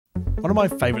One of my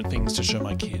favourite things to show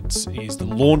my kids is the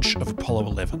launch of Apollo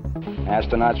 11.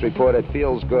 Astronauts report it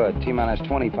feels good. T-minus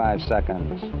 25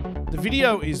 seconds. The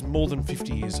video is more than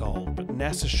 50 years old, but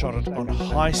NASA shot it on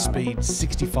high-speed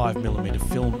 65mm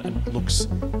film and it looks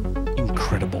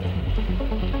incredible.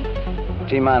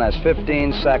 T-minus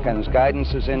 15 seconds.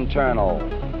 Guidance is internal.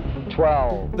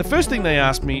 12. The first thing they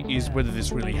asked me is whether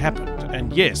this really happened,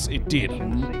 and yes, it did.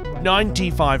 I'm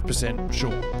 95%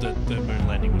 sure that the moon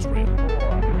landing was real.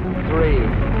 3, 2,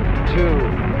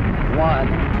 1,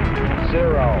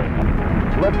 0.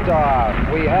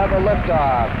 Liftoff. We have a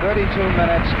liftoff. 32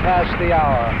 minutes past the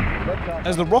hour. Liftoff.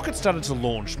 As the rocket started to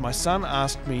launch, my son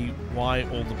asked me why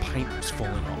all the paint was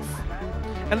falling off.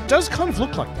 And it does kind of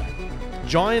look like that.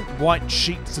 Giant white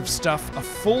sheets of stuff are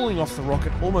falling off the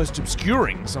rocket, almost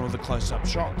obscuring some of the close-up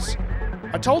shots.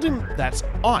 I told him that's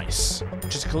ice,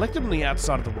 which is collected on the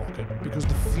outside of the rocket because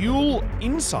the fuel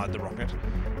inside the rocket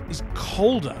is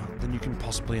colder than you can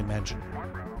possibly imagine.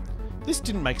 This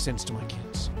didn't make sense to my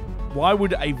kids. Why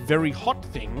would a very hot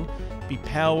thing be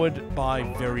powered by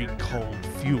very cold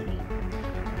fuel?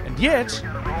 And yet,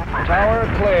 Tower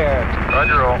cleared.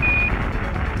 Roger all.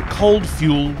 the cold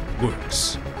fuel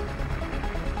works.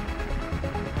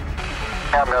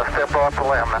 I'm going to step off the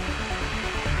limb.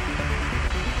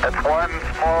 It's one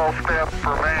small step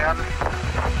for man,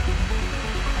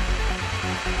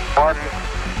 one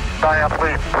giant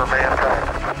leap for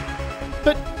mankind.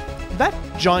 But that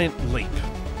giant leap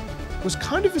was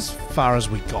kind of as far as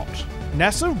we got.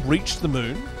 NASA reached the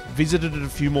moon, visited it a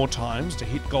few more times to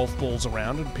hit golf balls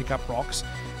around and pick up rocks,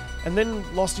 and then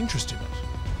lost interest in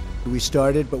it. We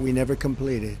started, but we never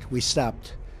completed. We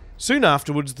stopped. Soon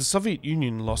afterwards, the Soviet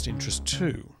Union lost interest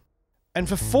too. And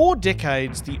for 4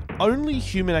 decades, the only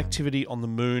human activity on the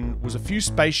moon was a few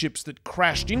spaceships that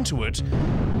crashed into it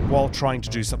while trying to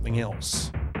do something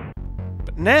else.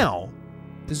 But now,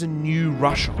 there's a new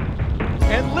rush on.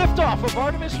 And liftoff of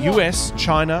Artemis 1. The US,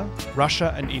 China,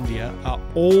 Russia and India are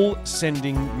all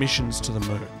sending missions to the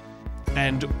moon.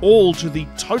 And all to the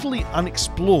totally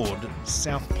unexplored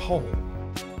South Pole.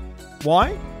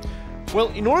 Why? Well,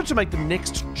 in order to make the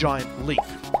next giant leap,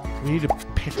 we need a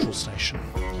petrol station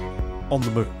on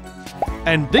the moon.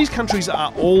 And these countries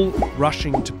are all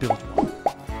rushing to build one.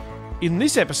 In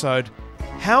this episode,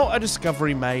 how a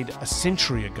discovery made a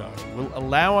century ago will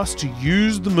allow us to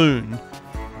use the moon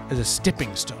as a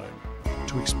stepping stone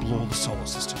to explore the solar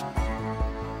system.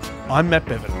 I'm Matt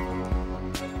Bevan,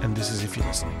 and this is If You're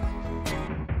Listening.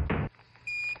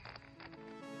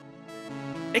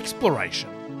 Exploration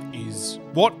is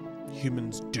what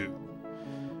humans do.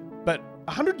 But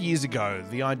 100 years ago,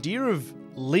 the idea of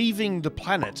leaving the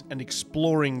planet and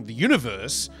exploring the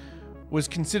universe was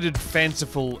considered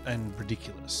fanciful and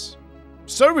ridiculous.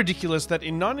 So ridiculous that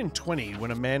in 1920,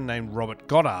 when a man named Robert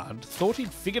Goddard thought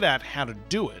he'd figured out how to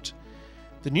do it,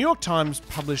 the New York Times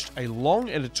published a long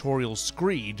editorial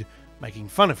screed making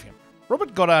fun of him.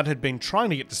 Robert Goddard had been trying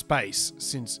to get to space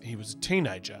since he was a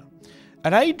teenager.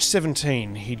 At age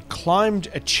 17, he'd climbed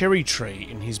a cherry tree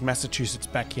in his Massachusetts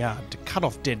backyard to cut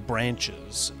off dead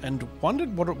branches and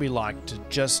wondered what it would be like to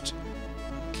just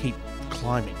keep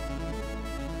climbing.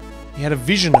 He had a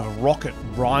vision of a rocket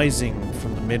rising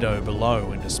from the meadow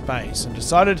below into space and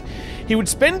decided he would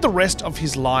spend the rest of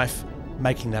his life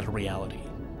making that a reality.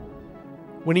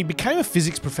 When he became a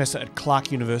physics professor at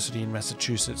Clark University in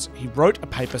Massachusetts, he wrote a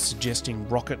paper suggesting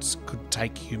rockets could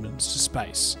take humans to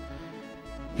space.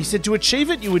 He said to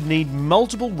achieve it, you would need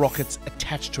multiple rockets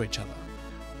attached to each other.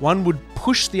 One would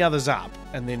push the others up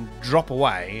and then drop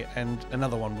away, and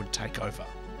another one would take over.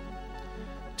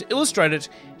 To illustrate it,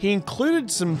 he included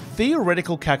some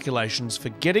theoretical calculations for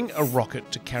getting a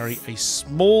rocket to carry a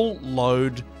small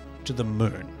load to the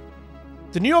moon.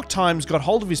 The New York Times got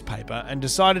hold of his paper and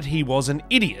decided he was an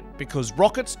idiot because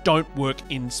rockets don't work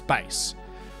in space.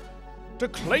 To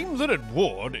claim that it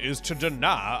would is to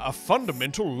deny a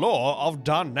fundamental law of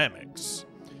dynamics.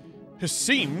 He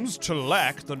seems to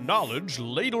lack the knowledge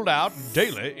ladled out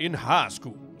daily in high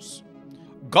schools.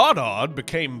 Goddard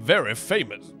became very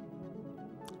famous.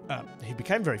 He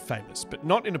became very famous, but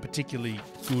not in a particularly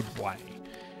good way.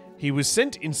 He was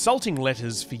sent insulting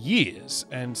letters for years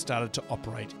and started to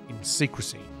operate in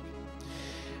secrecy.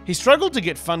 He struggled to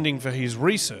get funding for his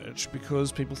research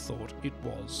because people thought it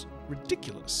was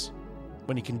ridiculous.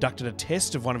 When he conducted a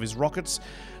test of one of his rockets,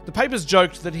 the papers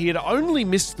joked that he had only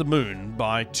missed the moon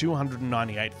by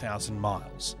 298,000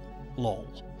 miles. Lol.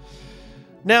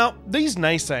 Now, these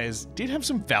naysayers did have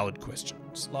some valid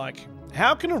questions, like,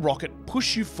 how can a rocket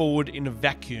push you forward in a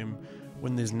vacuum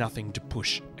when there's nothing to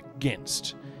push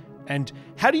against? And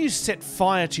how do you set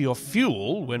fire to your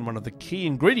fuel when one of the key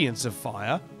ingredients of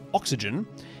fire, oxygen,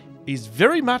 is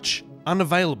very much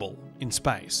unavailable in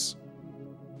space.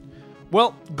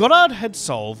 Well, Goddard had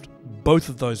solved both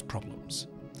of those problems.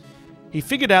 He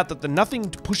figured out that the nothing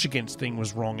to push against thing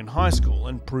was wrong in high school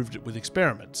and proved it with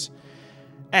experiments.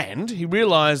 And he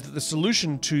realised that the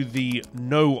solution to the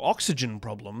no oxygen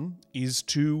problem is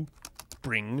to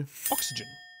bring oxygen.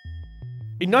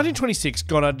 In 1926,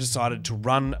 Goddard decided to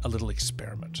run a little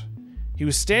experiment. He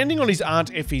was standing on his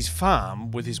Aunt Effie's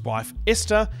farm with his wife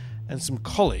Esther and some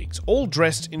colleagues, all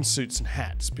dressed in suits and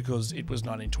hats because it was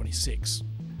 1926.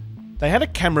 They had a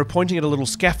camera pointing at a little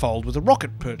scaffold with a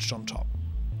rocket perched on top.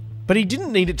 But he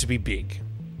didn't need it to be big.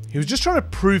 He was just trying to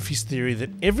prove his theory that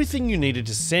everything you needed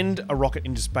to send a rocket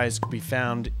into space could be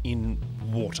found in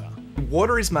water.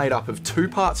 Water is made up of 2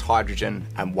 parts hydrogen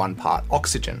and 1 part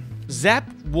oxygen.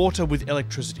 Zap water with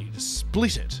electricity to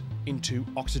split it into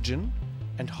oxygen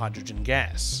and hydrogen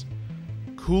gas.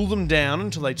 Cool them down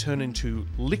until they turn into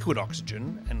liquid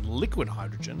oxygen and liquid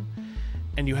hydrogen,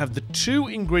 and you have the 2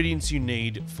 ingredients you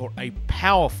need for a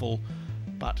powerful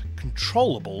but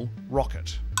controllable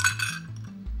rocket.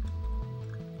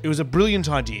 It was a brilliant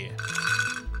idea,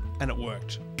 and it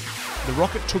worked. The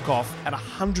rocket took off at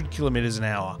 100 kilometers an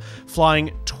hour,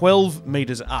 flying 12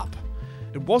 meters up.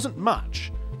 It wasn't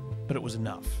much, but it was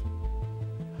enough.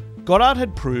 Goddard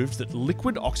had proved that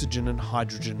liquid oxygen and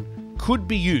hydrogen could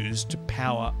be used to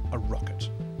power a rocket.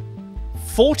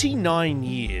 49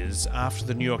 years after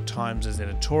the New York Times'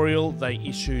 editorial, they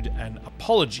issued an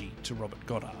apology to Robert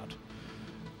Goddard.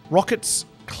 Rockets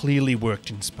clearly worked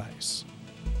in space.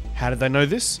 How did they know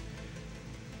this?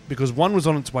 Because one was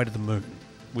on its way to the moon,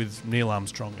 with Neil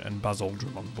Armstrong and Buzz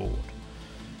Aldrin on board.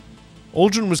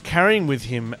 Aldrin was carrying with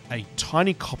him a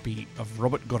tiny copy of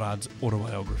Robert Goddard's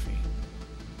autobiography.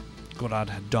 Goddard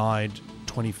had died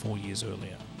 24 years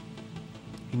earlier.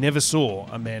 He never saw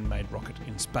a man-made rocket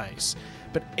in space,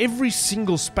 but every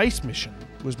single space mission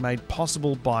was made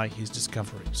possible by his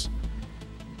discoveries.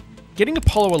 Getting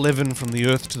Apollo 11 from the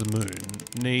Earth to the moon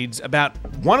needs about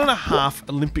 1.5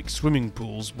 Olympic swimming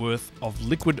pools worth of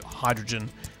liquid hydrogen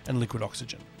and liquid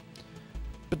oxygen.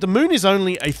 But the moon is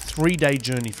only a 3-day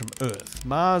journey from Earth.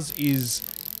 Mars is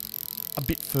a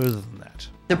bit further than that.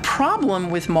 The problem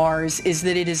with Mars is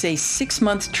that it is a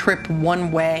 6-month trip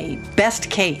one way, best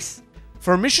case.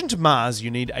 For a mission to Mars,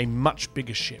 you need a much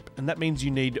bigger ship, and that means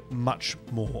you need much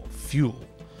more fuel.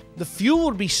 The fuel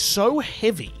would be so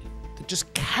heavy that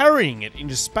just carrying it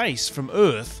into space from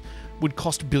Earth would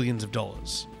cost billions of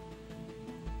dollars.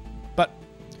 But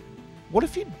what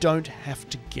if you don't have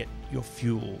to get your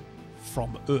fuel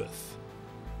from Earth?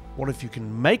 What if you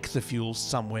can make the fuel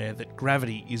somewhere that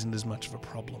gravity isn't as much of a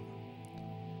problem?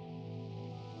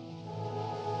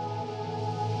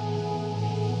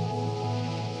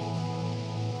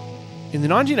 In the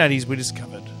 1980s, we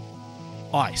discovered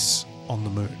ice on the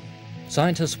moon.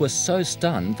 Scientists were so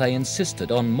stunned they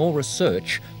insisted on more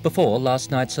research before last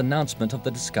night's announcement of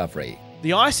the discovery.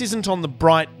 The ice isn't on the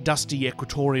bright, dusty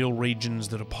equatorial regions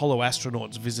that Apollo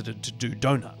astronauts visited to do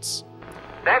donuts.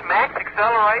 That max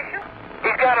acceleration?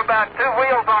 He's got about 2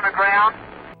 wheels on the ground.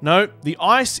 No, the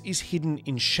ice is hidden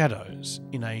in shadows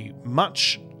in a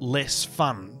much less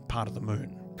fun part of the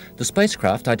moon. The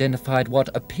spacecraft identified what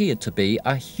appeared to be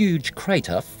a huge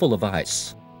crater full of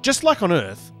ice. Just like on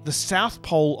Earth, the south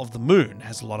pole of the moon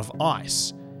has a lot of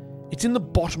ice. It's in the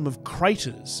bottom of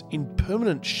craters, in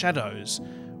permanent shadows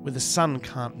where the sun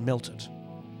can't melt it.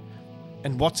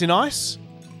 And what's in ice?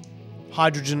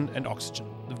 Hydrogen and oxygen,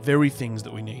 the very things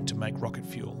that we need to make rocket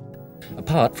fuel.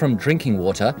 Apart from drinking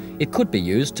water, it could be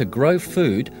used to grow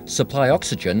food, supply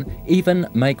oxygen, even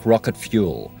make rocket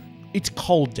fuel. It's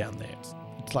cold down there.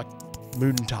 It's like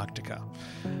Moon Antarctica.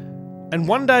 And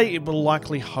one day it will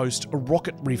likely host a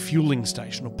rocket refueling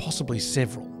station, or possibly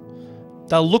several.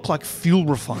 They'll look like fuel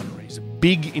refineries,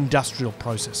 big industrial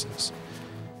processes.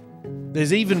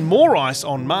 There's even more ice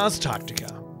on Mars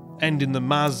Antarctica, and in the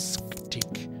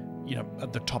Marstic,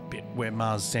 at the top bit where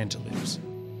Mars Santa lives.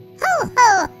 Ho,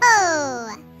 ho,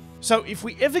 ho! So if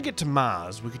we ever get to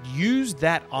Mars, we could use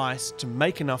that ice to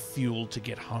make enough fuel to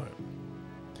get home.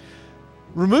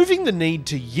 Removing the need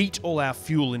to yeet all our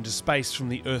fuel into space from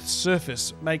the Earth's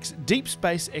surface makes deep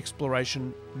space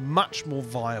exploration much more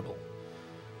viable.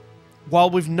 While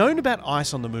we've known about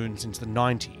ice on the moon since the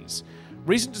 90s,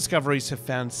 recent discoveries have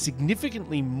found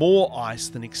significantly more ice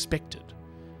than expected.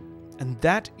 And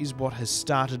that is what has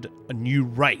started a new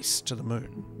race to the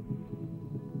moon.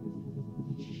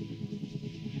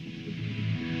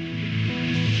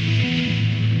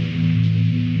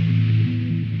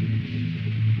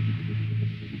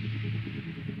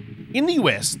 In the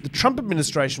US, the Trump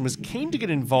administration was keen to get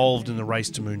involved in the race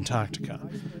to Moon Antarctica,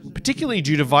 particularly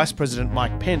due to Vice President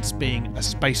Mike Pence being a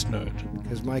space nerd.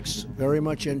 Because Mike's very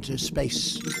much into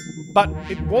space. But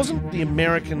it wasn't the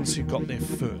Americans who got there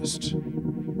first.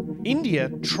 India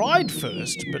tried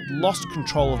first, but lost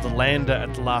control of the lander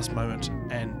at the last moment,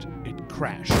 and it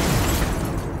crashed.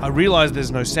 I realise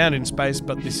there's no sound in space,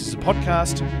 but this is a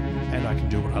podcast, and I can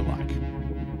do what I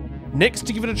like. Next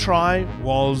to give it a try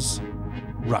was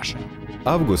Russia.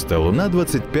 Августа Луна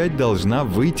 25 должна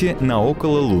выйти на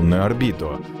окололунную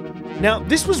орбиту. Now,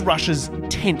 this was Russia's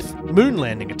 10th moon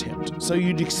landing attempt, so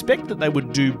you'd expect that they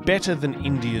would do better than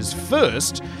India's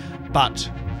first, but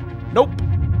nope.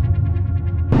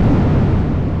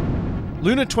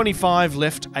 Luna 25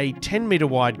 left a 10-metre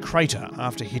wide crater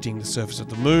after hitting the surface of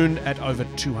the moon at over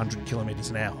 200 kilometres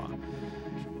an hour.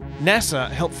 NASA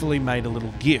helpfully made a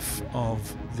little GIF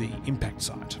of the impact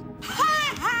site.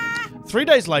 3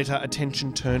 days later,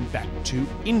 attention turned back to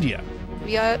India.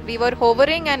 We were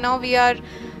hovering and now we are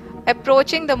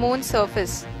approaching the moon's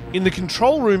surface. In the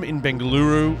control room in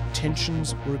Bengaluru,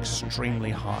 tensions were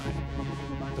extremely high.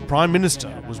 The Prime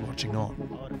Minister was watching on.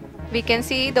 We can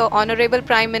see the Honourable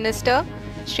Prime Minister,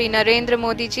 Shri Narendra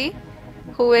Modi ji,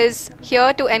 who is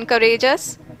here to encourage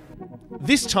us.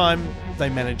 This time, they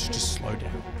managed to slow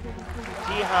down.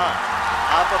 जी हाँ,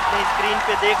 आप अपनी screen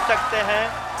पे देख सकते हैं.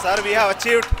 Sir, we have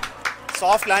achieved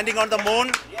soft landing on the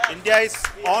moon. India is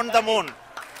on the moon.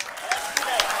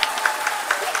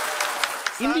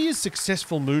 India's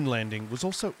successful moon landing was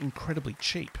also incredibly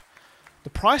cheap.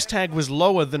 The price tag was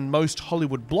lower than most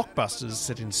Hollywood blockbusters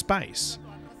set in space.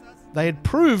 They had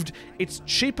proved it's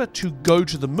cheaper to go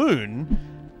to the moon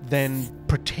than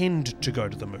pretend to go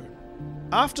to the moon.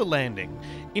 After landing,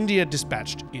 India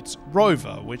dispatched its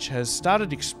rover, which has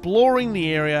started exploring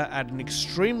the area at an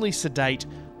extremely sedate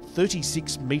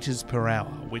 36 metres per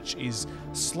hour, which is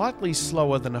slightly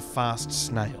slower than a fast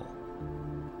snail.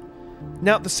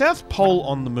 Now, the South Pole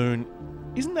on the moon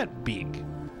isn't that big.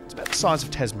 It's about the size of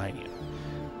Tasmania.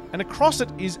 And across it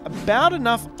is about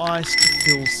enough ice to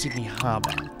fill Sydney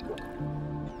Harbour.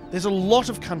 There's a lot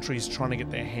of countries trying to get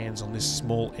their hands on this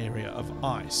small area of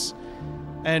ice.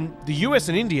 And the US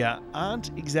and India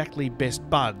aren't exactly best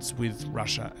buds with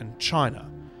Russia and China.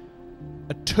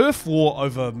 A turf war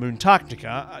over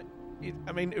Moontarctica,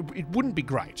 it wouldn't be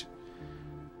great.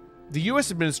 The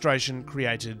US administration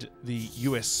created the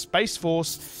US Space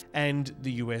Force and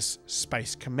the US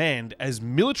Space Command as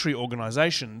military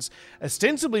organisations,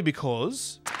 ostensibly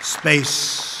because...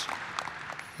 Space.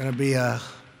 Gonna be a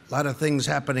lot of things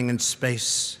happening in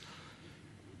space.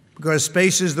 Because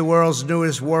space is the world's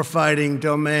newest warfighting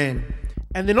domain.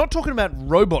 And they're not talking about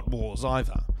robot wars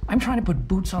either. I'm trying to put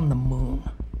boots on the moon.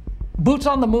 Boots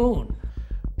on the moon.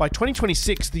 By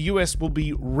 2026, the US will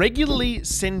be regularly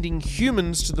sending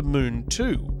humans to the moon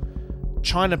too.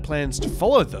 China plans to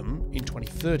follow them in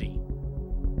 2030.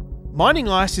 Mining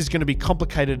ice is going to be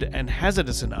complicated and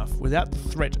hazardous enough without the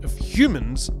threat of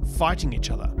humans fighting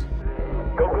each other.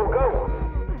 Go, go,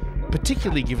 go!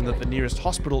 Particularly given that the nearest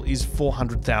hospital is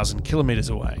 400,000 kilometres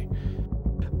away.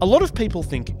 A lot of people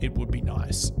think it would be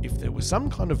nice if there were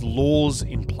some kind of laws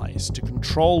in place to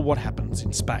control what happens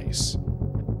in space.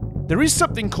 There is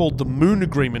something called the Moon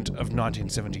Agreement of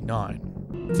 1979.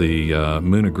 The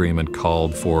Moon Agreement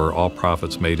called for all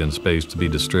profits made in space to be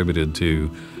distributed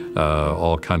to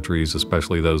all countries,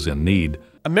 especially those in need.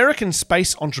 American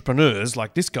space entrepreneurs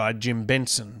like this guy, Jim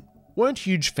Benson, weren't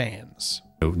huge fans.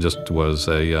 It just was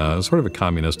a sort of a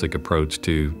communistic approach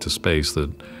to space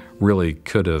that really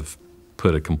could have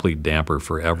put a complete damper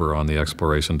forever on the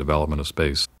exploration and development of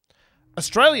space.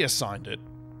 Australia signed it,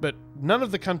 but none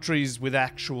of the countries with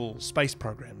actual space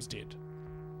programs did.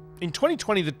 In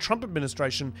 2020, the Trump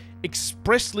administration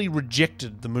expressly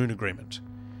rejected the Moon Agreement.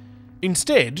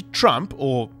 Instead, Trump,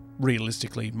 or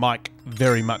realistically Mike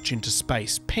very much into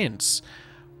space Pence,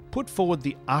 put forward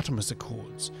the Artemis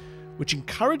Accords, which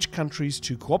encourage countries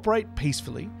to cooperate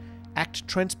peacefully, act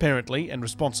transparently and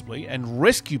responsibly, and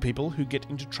rescue people who get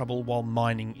into trouble while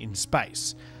mining in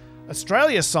space.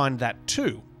 Australia signed that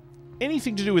too.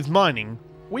 Anything to do with mining,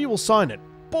 we will sign it.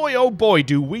 Boy, oh boy,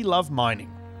 do we love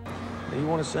mining. You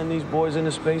want to send these boys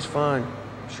into space? Fine.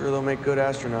 I'm sure they'll make good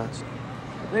astronauts.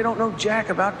 But they don't know jack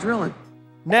about drilling.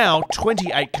 Now,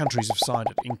 28 countries have signed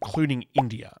it, including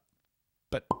India.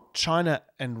 But China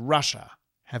and Russia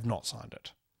have not signed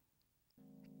it.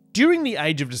 During the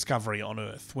Age of Discovery on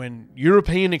Earth, when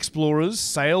European explorers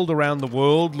sailed around the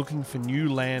world looking for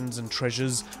new lands and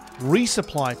treasures,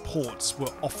 resupply ports were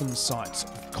often sites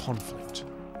of conflict.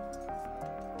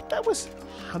 But that was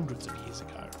hundreds of years ago.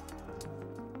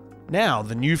 Now,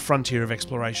 the new frontier of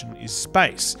exploration is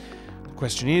space. The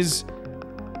question is,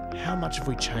 how much have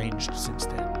we changed since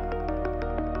then?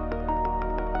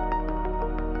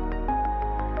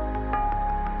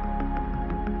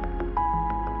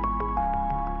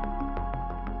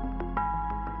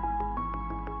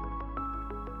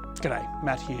 G'day,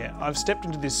 Matt here. I've stepped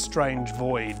into this strange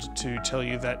void to tell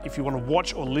you that if you want to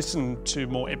watch or listen to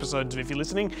more episodes of If You're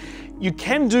Listening, you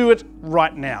can do it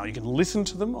right now. You can listen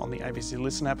to them on the ABC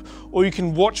Listen app, or you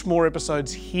can watch more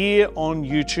episodes here on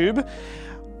YouTube,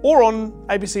 or on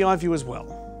ABC iView as well.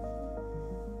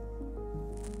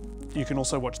 You can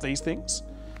also watch these things.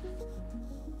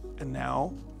 And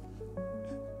now,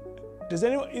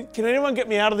 can anyone get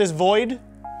me out of this void?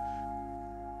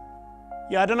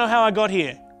 Yeah, I don't know how I got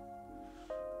here.